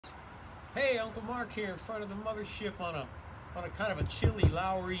Hey, Uncle Mark here in front of the mothership on a kind of a chilly,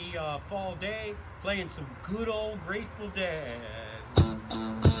 lowery fall day, playing some good old Grateful Dead.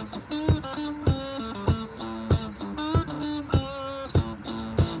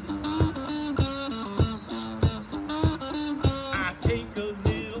 I take a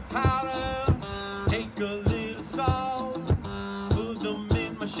little powder, take a little salt, put them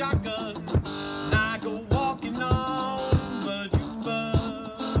in my shotgun, and I go walking on.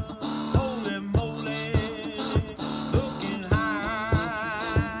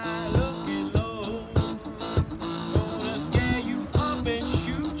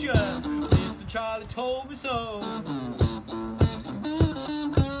 Charlie told me so.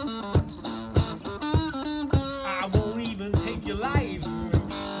 I won't even take your life,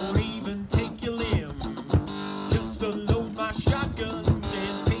 won't even take your limb. Just unload my shotgun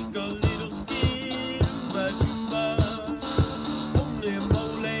and take a little skin. But you holy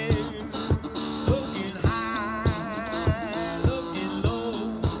moly, looking high, looking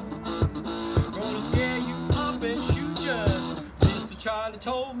low. Gonna scare you up and shoot you. Mr. Charlie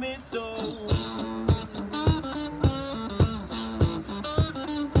told me so.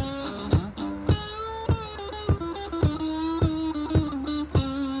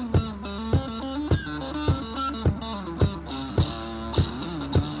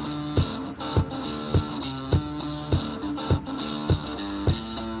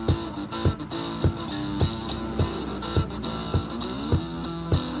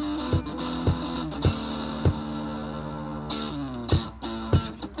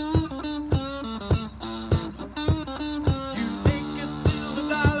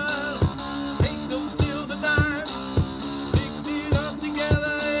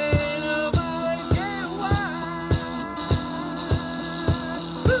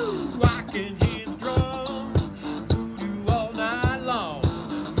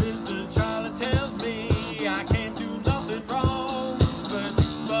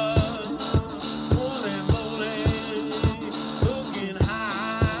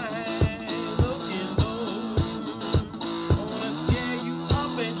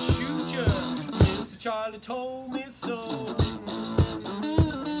 Charlie told me so.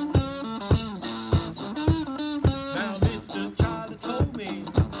 Now Mr. Charlie told me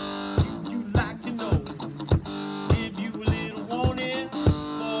you'd like to know. Give you a little warning,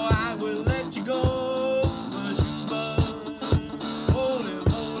 or I will let you go. But you holy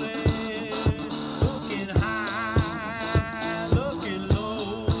moly, looking high, looking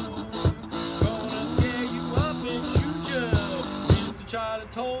low. Gonna scare you up and shoot you. Mr. Charlie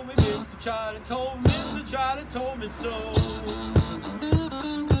told me, Mr. Charlie told me. Charlie told me so.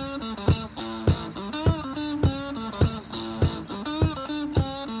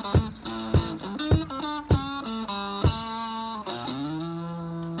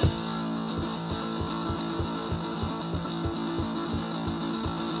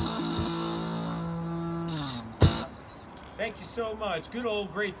 Thank you so much. Good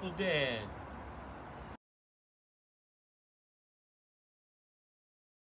old Grateful Dead.